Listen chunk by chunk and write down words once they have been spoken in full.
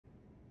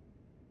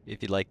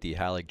If you'd like the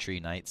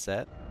Haligtree Knight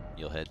set,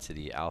 you'll head to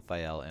the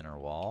Alphael inner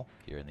wall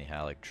here in the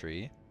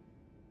Haligtree.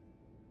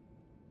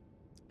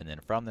 And then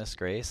from this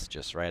grace,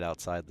 just right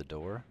outside the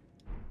door,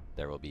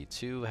 there will be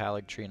 2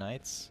 Haligtree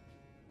Knights.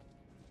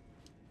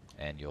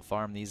 And you'll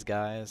farm these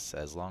guys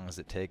as long as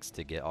it takes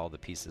to get all the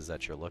pieces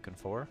that you're looking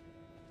for.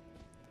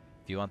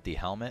 If you want the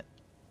helmet,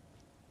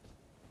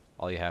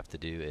 all you have to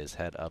do is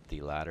head up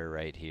the ladder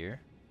right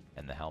here,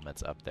 and the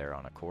helmet's up there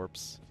on a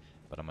corpse.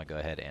 But I'm going to go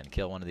ahead and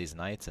kill one of these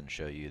knights and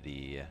show you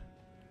the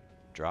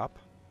drop.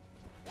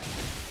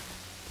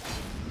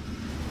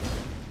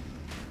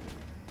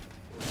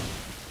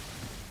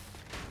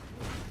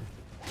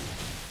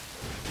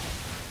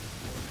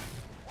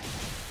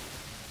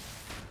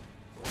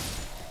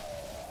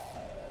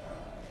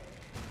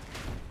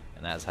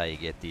 And that's how you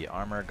get the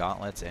armor,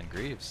 gauntlets, and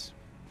greaves.